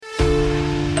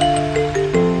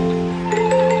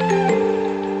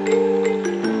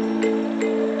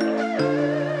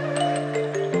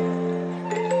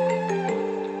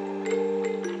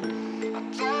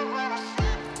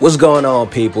What's going on,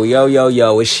 people?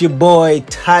 Yo. It's your boy,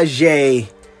 Tajay,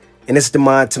 and it's the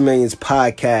Mind to Millions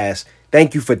podcast.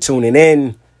 Thank you for tuning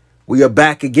in. We are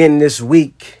back again this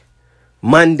week.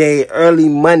 Monday, early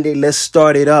Monday. Let's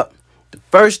start it up. The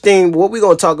first thing, what we're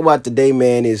going to talk about today,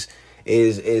 man, is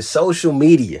social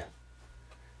media.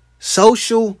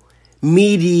 Social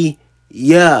media.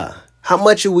 How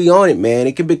much are we on it, man?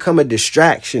 It can become a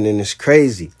distraction, and it's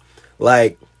crazy.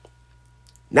 Like,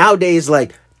 nowadays,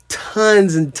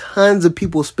 tons and tons of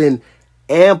people spend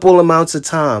ample amounts of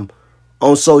time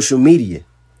on social media.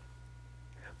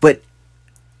 But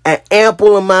an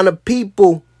ample amount of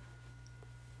people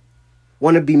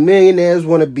want to be millionaires,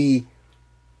 want to be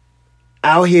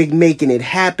out here making it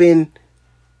happen,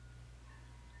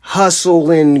 hustle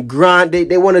and grind.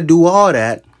 They want to do all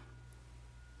that.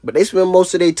 But they spend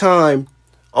most of their time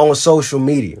on social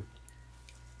media.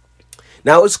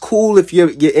 Now, it's cool if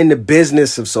you're in the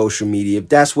business of social media, if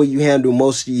that's where you handle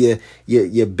most of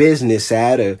your business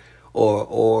at,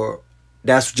 or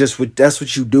that's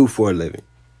what you do for a living.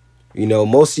 You know,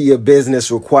 most of your business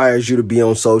requires you to be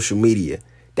on social media.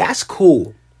 That's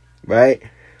cool, right?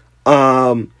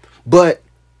 But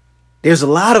there's a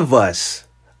lot of us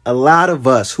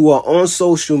who are on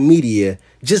social media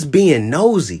just being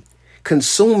nosy,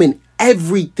 consuming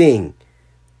everything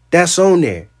that's on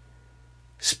there.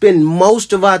 Spend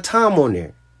most of our time on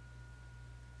there.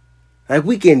 Like,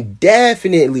 we can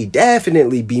definitely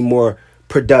be more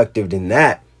productive than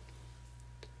that.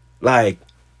 Like,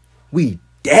 we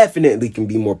definitely can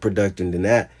be more productive than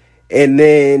that. And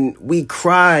then we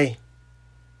cry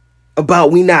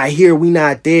about we not here, we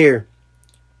not there.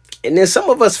 And then some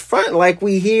of us front like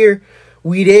we here,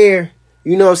 we there.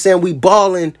 You know what I'm saying? We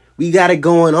balling, we got it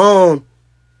going on.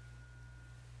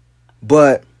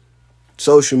 But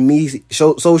social media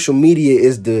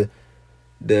is the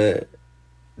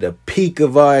peak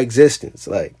of our existence.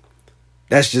 Like,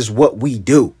 that's just what we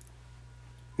do.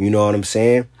 You know what I'm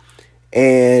saying?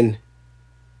 And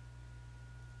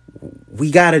we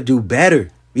got to do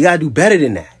better. We got to do better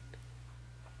than that.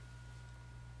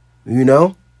 You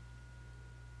know?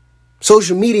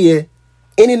 Social media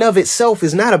in and of itself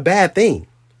is not a bad thing.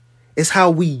 It's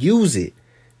how we use it.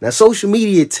 Now, social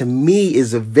media to me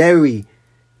is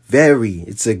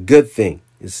it's a good thing.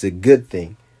 It's a good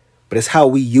thing. But it's how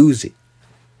we use it.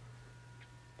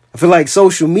 I feel like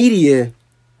social media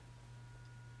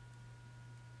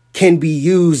can be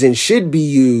used and should be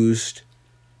used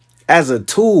as a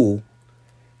tool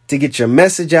to get your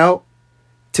message out,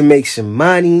 to make some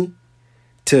money,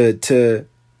 to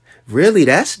really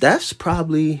that's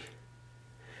probably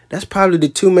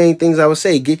the two main things I would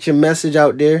say. Get your message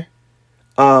out there,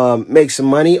 make some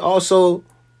money. Also,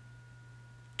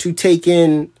 to take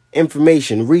in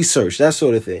information, research, that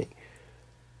sort of thing.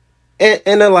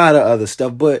 And a lot of other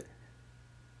stuff. But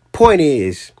point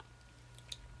is,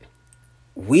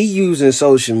 we using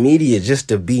social media just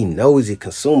to be nosy,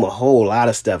 consume a whole lot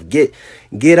of stuff. Get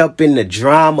up in the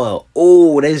drama.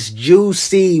 Oh, that's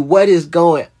juicy. What is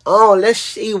going on? Let's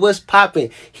see what's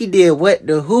popping. He did what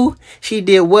to who? She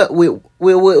did what with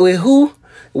who?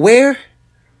 Where?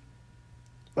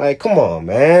 Like, come on,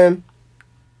 man.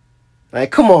 Like,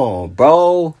 come on,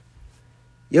 bro.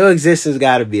 Your existence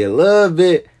got to be a little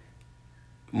bit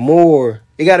more.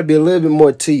 It got to be a little bit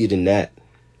more to you than that.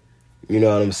 You know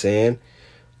what I'm saying?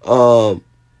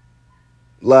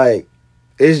 Like,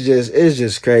 it's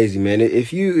just crazy, man.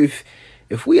 If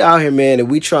we out here, man,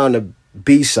 and we trying to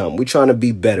be something, we trying to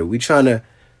be better, we trying to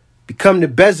become the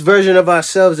best version of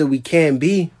ourselves that we can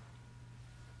be.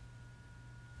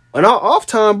 On our off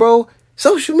time, bro,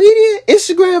 social media,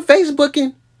 Instagram,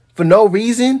 Facebooking, for no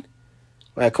reason.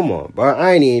 Like, come on, bro.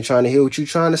 I ain't even trying to hear what you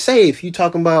trying to say. If you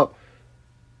talking about,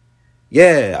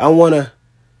 I'm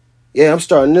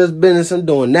starting this business, I'm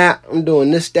doing that, I'm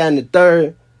doing this, that, and the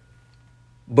third.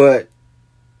 But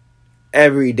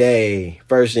every day,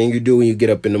 first thing you do when you get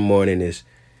up in the morning is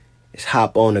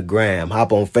hop on the gram,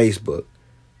 hop on Facebook.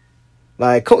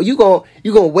 Like, you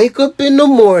gonna wake up in the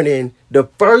morning, the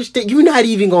first thing, you're not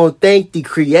even gonna thank the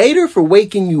creator for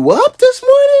waking you up this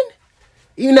morning?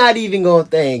 You're not even gonna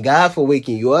thank God for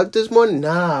waking you up this morning?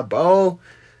 Nah, bro.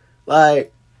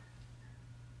 Like,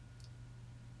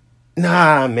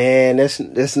 nah, man.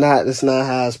 That's not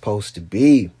how it's supposed to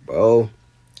be, bro.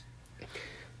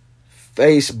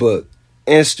 Facebook,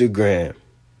 Instagram.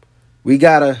 We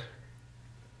gotta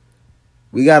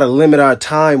limit our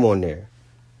time on there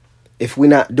if we're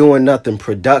not doing nothing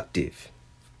productive.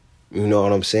 You know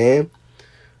what I'm saying?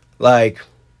 Like,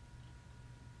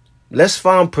 let's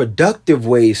find productive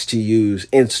ways to use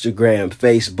Instagram,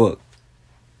 Facebook.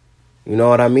 You know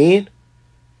what I mean?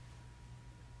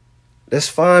 Let's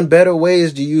find better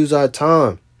ways to use our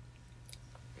time.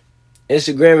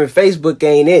 Instagram and Facebook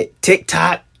ain't it.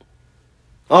 TikTok,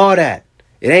 all that.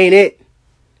 It ain't it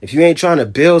if you ain't trying to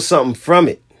build something from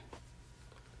it.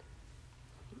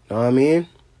 Know what I mean?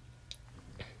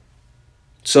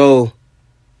 So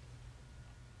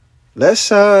let's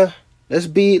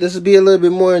be a little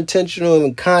bit more intentional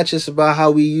and conscious about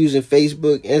how we using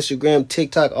Facebook, Instagram,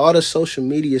 TikTok, all the social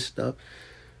media stuff,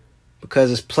 because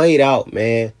it's played out,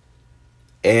 man.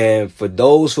 And for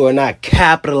those who are not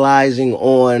capitalizing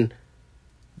on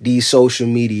these social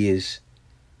medias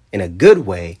in a good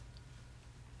way,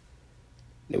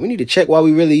 then we need to check why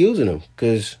we really using them.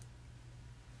 Because,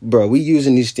 bro, we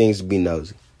using these things to be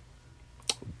nosy.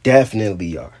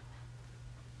 Definitely are.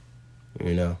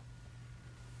 You know?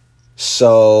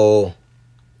 So,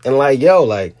 and like,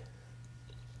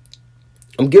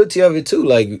 I'm guilty of it too.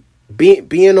 Like,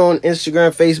 being on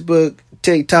Instagram, Facebook,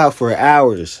 TikTok for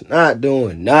hours, not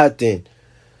doing nothing.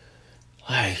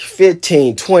 Like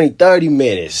 15, 20, 30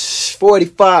 minutes,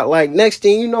 45. Like, next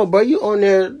thing you know, bro, you on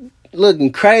there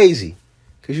looking crazy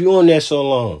because you on there so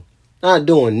long, not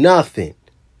doing nothing.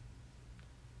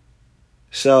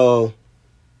 So,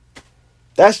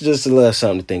 that's just a little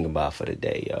something to think about for the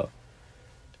day, yo.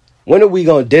 When are we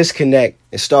going to disconnect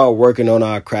and start working on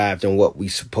our craft and what we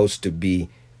supposed to be?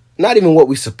 Not even what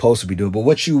we supposed to be doing, but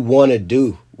what you want to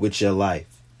do with your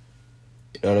life.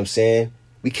 You know what I'm saying?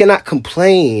 We cannot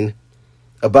complain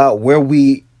about where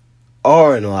we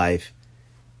are in life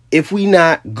if we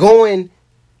not going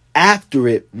after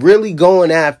it, really going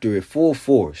after it full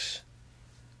force.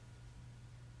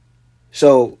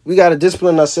 So we got to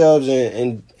discipline ourselves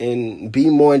and be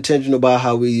more intentional about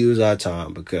how we use our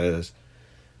time, because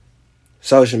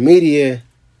social media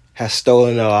has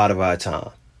stolen a lot of our time.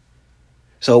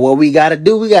 So what we got to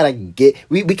do, we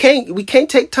can't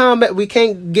take time back. We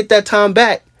can't get that time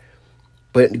back.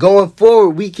 But going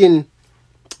forward, we can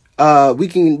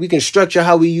structure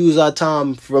how we use our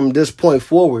time from this point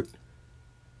forward.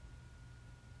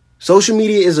 Social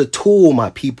media is a tool,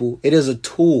 my people. It is a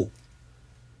tool.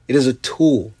 It is a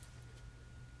tool.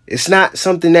 It's not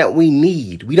something that we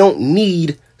need. We don't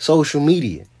need social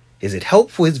media. Is it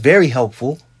helpful? It's very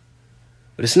helpful.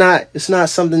 But it's not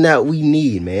something that we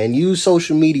need, man. Use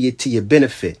social media to your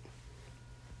benefit.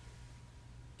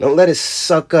 Don't let it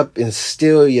suck up and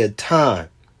steal your time.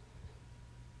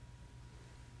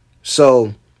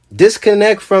 So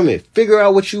disconnect from it. Figure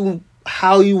out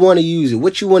how you want to use it,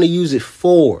 what you want to use it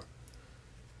for.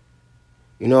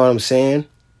 You know what I'm saying?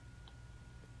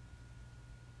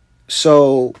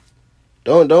 So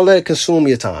don't let it consume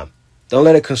your time. Don't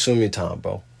let it consume your time,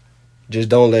 bro. Just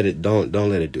don't let it do that. Don't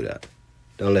let it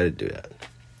do that.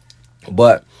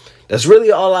 But that's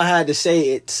really all I had to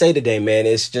say today, man.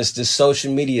 It's just this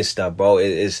social media stuff, bro.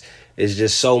 It's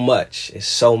just so much. It's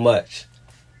so much.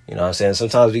 You know what I'm saying?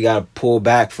 Sometimes we got to pull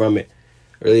back from it,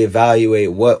 really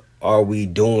evaluate what are we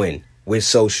doing with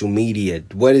social media.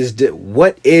 What is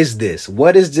this?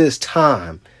 What is this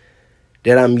time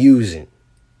that I'm using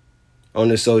on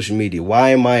the social media? Why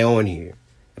am I on here?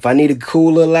 If I need a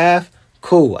cool little laugh,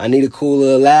 cool. I need a cool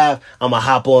little laugh. I'm going to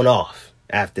hop on off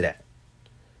after that.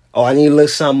 Oh, I need to look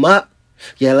something up?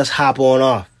 Yeah, let's hop on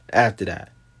off after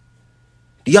that.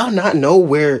 Do y'all not know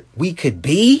where we could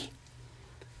be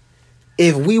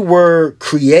if we were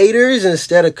creators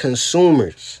instead of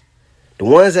consumers? The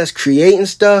ones that's creating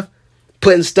stuff,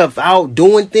 putting stuff out,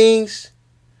 doing things,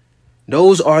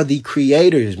 those are the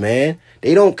creators, man.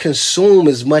 They don't consume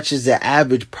as much as the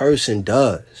average person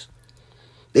does.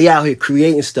 They out here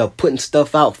creating stuff, putting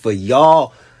stuff out for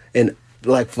y'all and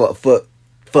like for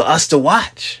us to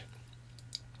watch.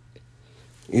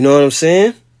 You know what I'm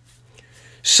saying?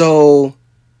 So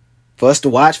for us to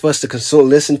watch, for us to consume,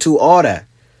 listen to, all that.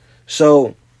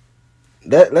 So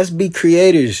let's be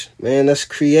creators, man. Let's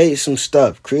create some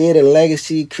stuff. Create a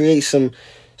legacy, create some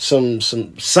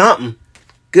something.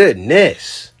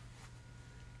 Goodness.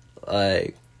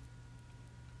 Like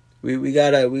we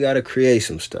gotta create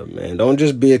some stuff, man. Don't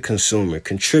just be a consumer.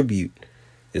 Contribute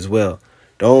as well.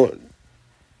 Don't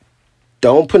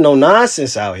put no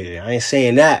nonsense out here. I ain't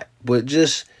saying that, but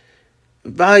just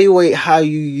evaluate how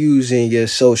you using your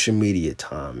social media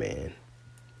time, man.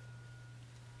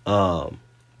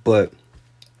 But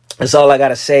that's all I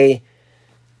gotta say.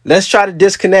 Let's try to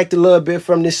disconnect a little bit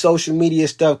from this social media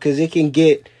stuff, because it can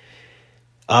get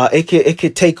it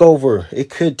could take over. It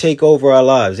could take over our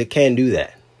lives. It can do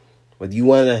that. Whether you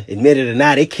want to admit it or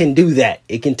not, it can do that.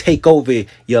 It can take over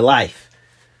your life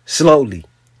slowly.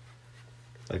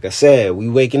 Like I said, we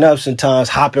waking up sometimes,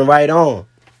 hopping right on.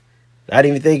 Not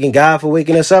even thanking God for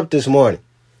waking us up this morning.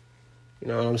 You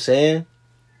know what I'm saying?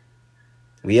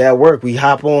 We at work. We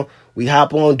hop on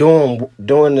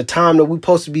during the time that we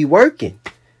supposed to be working.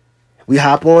 We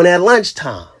hop on at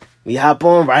lunchtime. We hop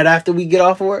on right after we get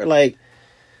off of work. Like,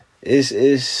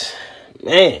 it's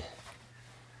man.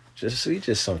 We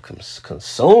just some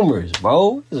consumers, bro.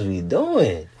 What is we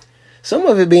doing? Some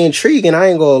of it be intriguing, I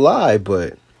ain't gonna lie,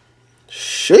 but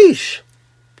sheesh,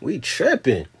 we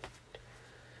tripping.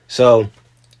 So,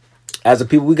 as a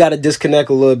people, we gotta disconnect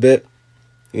a little bit.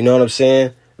 You know what I'm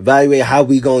saying? Evaluate how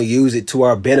we gonna use it to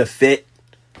our benefit.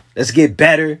 Let's get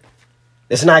better.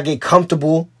 Let's not get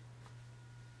comfortable.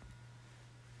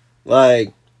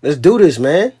 Like, let's do this,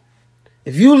 man.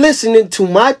 If you listening to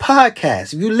my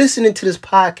podcast, if you listening to this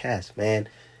podcast, man,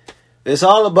 it's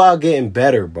all about getting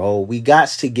better, bro. We got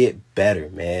to get better,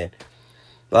 man.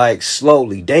 Like,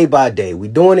 slowly, day by day. We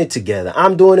doing it together.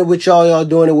 I'm doing it with y'all. Y'all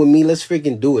doing it with me. Let's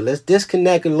freaking do it. Let's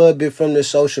disconnect a little bit from the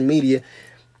social media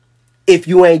if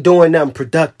you ain't doing nothing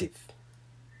productive.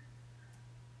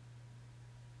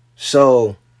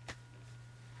 So,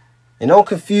 and don't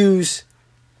confuse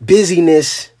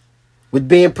busyness with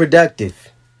being productive.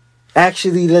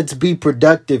 Actually, let's be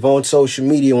productive on social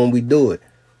media when we do it.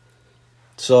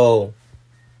 So,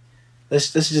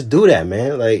 let's just do that,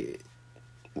 man. Like,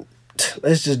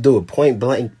 let's just do it. Point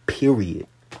blank, period.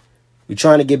 We're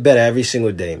trying to get better every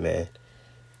single day, man.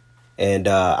 And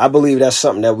I believe that's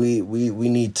something that we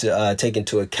need to take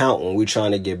into account when we're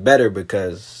trying to get better,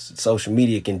 because social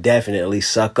media can definitely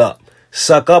suck up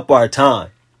our time.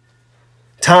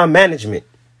 Time management.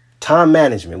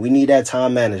 We need that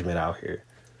time management out here.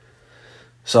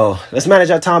 So let's manage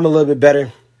our time a little bit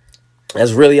better.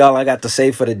 That's really all I got to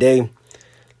say for the day.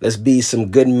 Let's be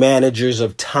some good managers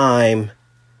of time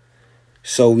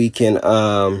so we can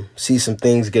see some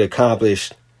things get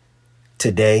accomplished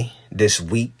today, this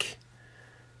week,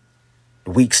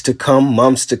 weeks to come,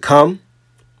 months to come.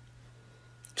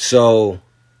 So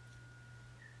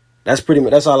that's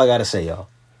all I got to say, y'all.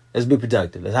 Let's be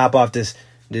productive. Let's hop off this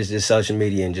social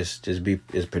media and just be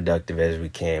as productive as we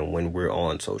can when we're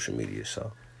on social media.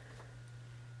 So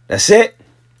that's it.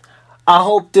 I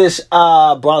hope this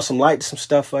brought some light to some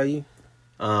stuff for you.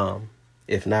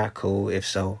 If not, cool. If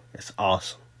so, it's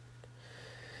awesome.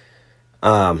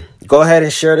 Go ahead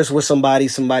and share this with somebody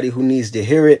who needs to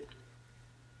hear it.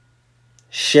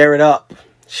 Share it up.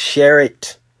 Share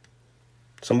it.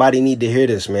 Somebody need to hear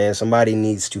this, man. Somebody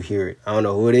needs to hear it. I don't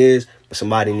know who it is, but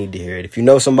somebody need to hear it. If you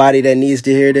know somebody that needs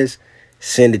to hear this,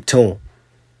 send it to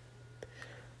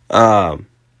them.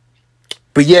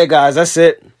 But yeah, guys, that's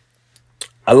it.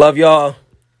 I love y'all.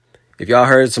 If y'all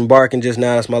heard some barking just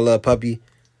now, that's my little puppy.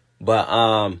 But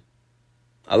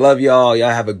I love y'all. Y'all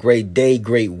have a great day,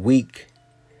 great week.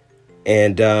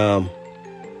 And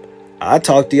I'll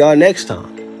talk to y'all next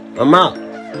time. I'm out.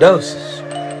 Doses.